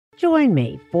Join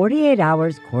me, 48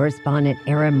 Hours correspondent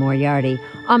Erin Moriarty,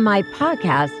 on my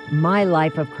podcast, My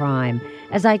Life of Crime,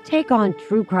 as I take on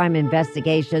true crime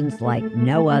investigations like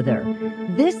no other.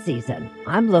 This season,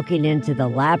 I'm looking into the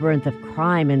labyrinth of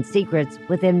crime and secrets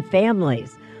within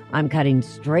families. I'm cutting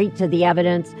straight to the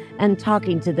evidence and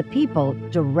talking to the people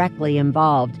directly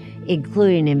involved,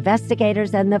 including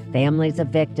investigators and the families of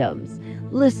victims.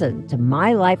 Listen to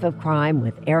My Life of Crime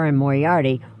with Erin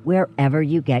Moriarty wherever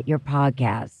you get your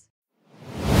podcasts.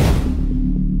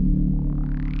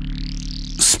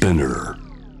 Spinner.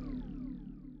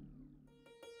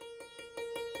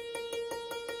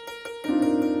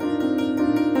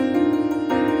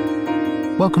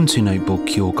 Welcome to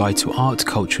Notebook, your guide to art,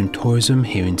 culture and tourism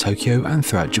here in Tokyo and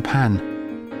throughout Japan.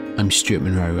 I'm Stuart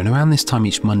Monroe, and around this time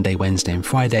each Monday, Wednesday and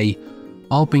Friday,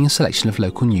 I'll bring a selection of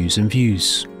local news and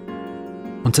views.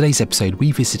 On today's episode,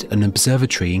 we visit an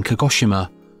observatory in Kagoshima.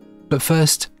 But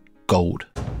first, gold.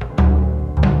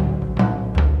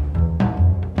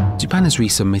 Japan has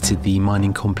resubmitted the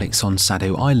mining complex on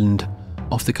Sado Island,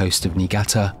 off the coast of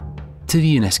Niigata, to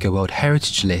the UNESCO World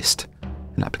Heritage list,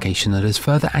 an application that has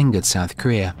further angered South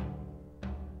Korea.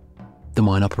 The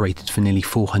mine operated for nearly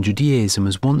 400 years and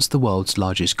was once the world's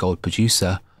largest gold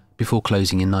producer, before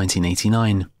closing in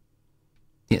 1989.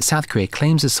 Yet South Korea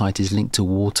claims the site is linked to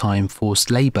wartime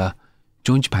forced labour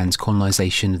during Japan's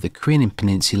colonisation of the Korean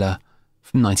peninsula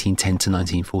from 1910 to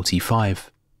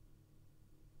 1945.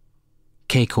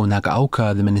 Keiko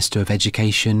Nagaoka, the Minister of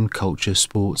Education, Culture,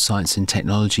 Sport, Science and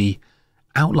Technology,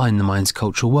 outlined the mine's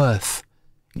cultural worth,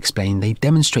 explained they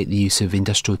demonstrate the use of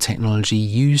industrial technology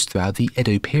used throughout the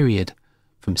Edo period,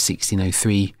 from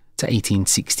 1603 to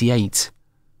 1868,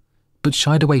 but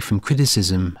shied away from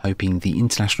criticism, hoping the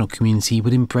international community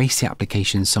would embrace the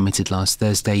application submitted last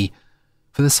Thursday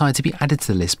for the site to be added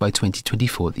to the list by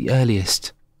 2024 at the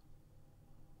earliest.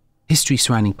 History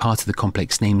surrounding part of the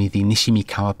complex, namely the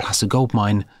Nishimikawa Plaza gold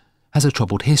mine, has a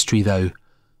troubled history though,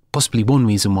 possibly one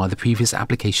reason why the previous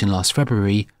application last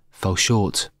February fell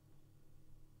short.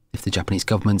 If the Japanese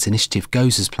government's initiative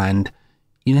goes as planned,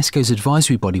 UNESCO's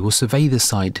advisory body will survey the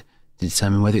site to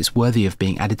determine whether it's worthy of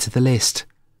being added to the list,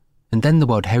 and then the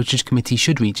World Heritage Committee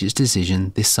should reach its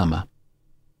decision this summer.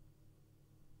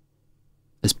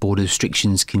 As border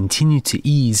restrictions continue to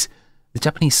ease, the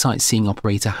Japanese sightseeing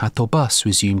operator Hato Bus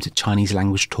resumed Chinese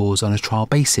language tours on a trial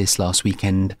basis last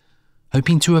weekend,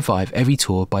 hoping to revive every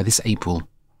tour by this April.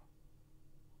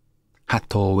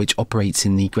 Hato, which operates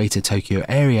in the Greater Tokyo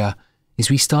area,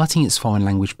 is restarting its foreign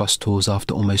language bus tours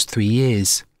after almost 3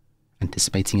 years,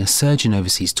 anticipating a surge in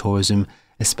overseas tourism,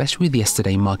 especially with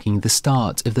yesterday marking the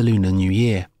start of the Lunar New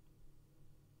Year.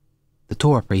 The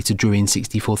tour operator drew in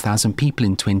 64,000 people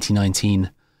in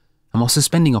 2019, and while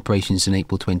suspending operations in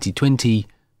April 2020,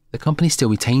 the company still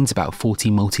retains about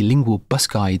 40 multilingual bus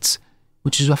guides,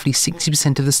 which is roughly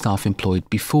 60% of the staff employed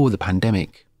before the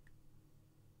pandemic.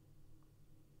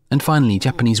 And finally,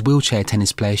 Japanese wheelchair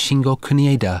tennis player Shingo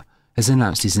Kunieda has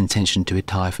announced his intention to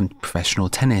retire from professional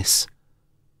tennis.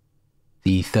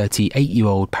 The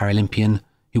 38-year-old Paralympian,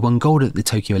 who won gold at the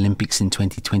Tokyo Olympics in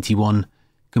 2021,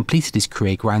 completed his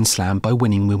career Grand Slam by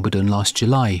winning Wimbledon last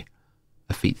July,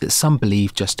 a feat that some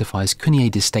believe justifies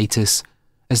Kunieda's status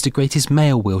as the greatest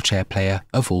male wheelchair player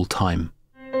of all time.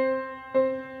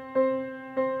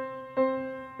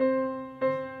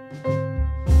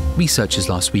 Researchers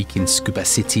last week in Tsukuba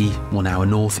City, 1 hour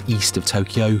northeast of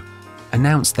Tokyo,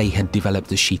 announced they had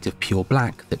developed a sheet of pure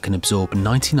black that can absorb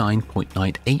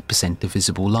 99.98% of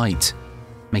visible light,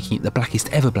 making it the blackest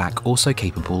ever black also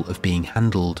capable of being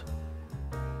handled.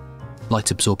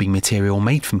 Light-absorbing material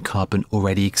made from carbon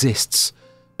already exists,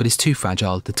 but is too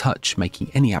fragile to touch, making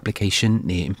any application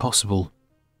near impossible.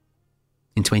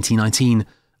 In 2019,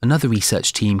 another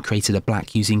research team created a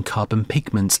black using carbon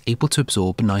pigments able to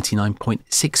absorb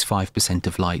 99.65%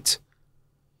 of light.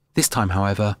 This time,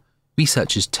 however,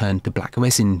 researchers turned to black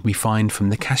resin refined from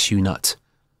the cashew nut,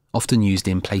 often used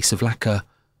in place of lacquer,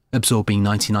 absorbing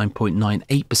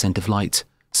 99.98% of light,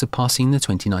 surpassing the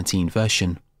 2019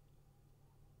 version.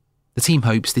 The team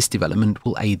hopes this development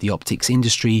will aid the optics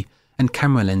industry and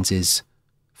camera lenses.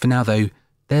 For now though,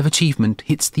 their achievement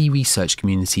hits the research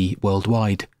community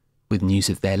worldwide, with news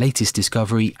of their latest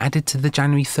discovery added to the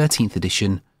January 13th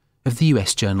edition of the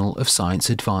US Journal of Science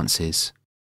Advances.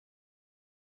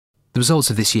 The results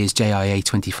of this year's JIA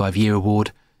 25-Year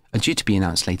Award are due to be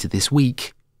announced later this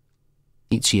week.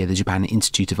 Each year, the Japan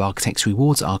Institute of Architects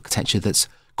rewards architecture that's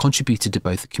contributed to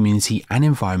both the community and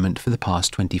environment for the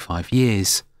past 25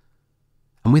 years.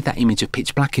 And with that image of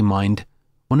pitch black in mind,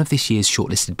 one of this year's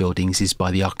shortlisted buildings is by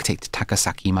the architect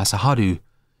Takasaki Masaharu,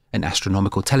 an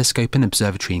astronomical telescope and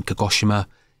observatory in Kagoshima,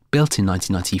 built in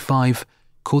 1995,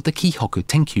 called the Kihoku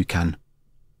Teikyukan.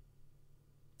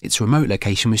 Its remote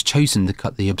location was chosen to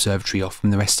cut the observatory off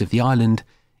from the rest of the island,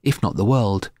 if not the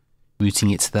world, routing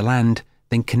it to the land,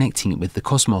 then connecting it with the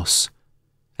cosmos.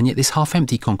 And yet this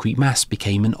half-empty concrete mass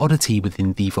became an oddity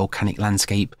within the volcanic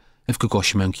landscape of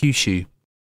Kagoshima and Kyushu.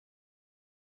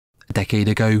 A decade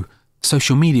ago,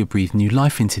 social media breathed new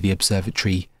life into the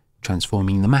observatory,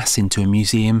 transforming the mass into a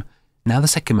museum, now the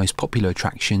second most popular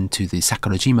attraction to the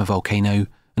Sakurajima volcano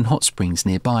and hot springs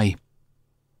nearby.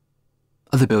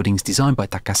 Other buildings designed by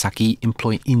Takasaki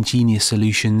employ ingenious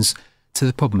solutions to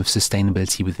the problem of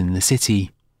sustainability within the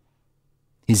city.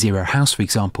 His Zero House, for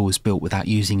example, was built without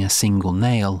using a single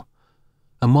nail.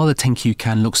 And while the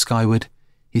Teikyukan looks skyward,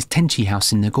 his Tenchi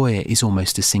house in Nagoya is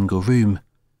almost a single room,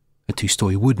 a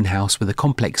two-storey wooden house with a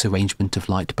complex arrangement of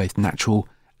light, both natural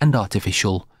and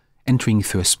artificial, entering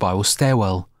through a spiral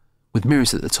stairwell, with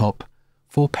mirrors at the top,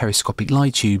 4 periscopic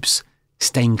light tubes,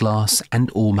 stained glass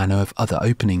and all manner of other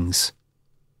openings.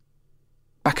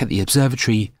 Back at the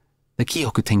observatory, the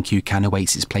Kihoku Teikyukan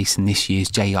awaits its place in this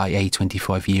year's JIA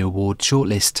 25-year award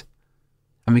shortlist.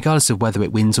 And regardless of whether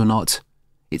it wins or not,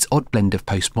 its odd blend of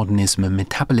postmodernism and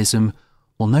metabolism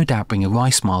will no doubt bring a wry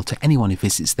smile to anyone who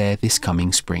visits there this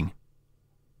coming spring.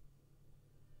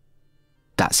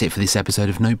 That's it for this episode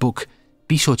of Notebook.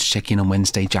 Be sure to check in on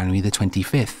Wednesday, January the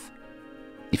 25th.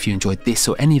 If you enjoyed this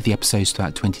or any of the episodes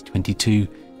throughout 2022,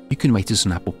 you can rate us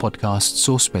on Apple Podcasts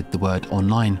or spread the word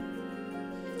online.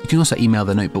 You can also email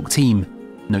the Notebook team,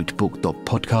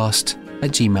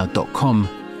 notebook.podcast@gmail.com,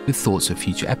 with thoughts of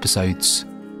future episodes.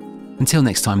 Until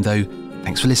next time though,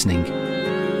 thanks for listening.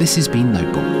 This has been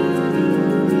Notebook.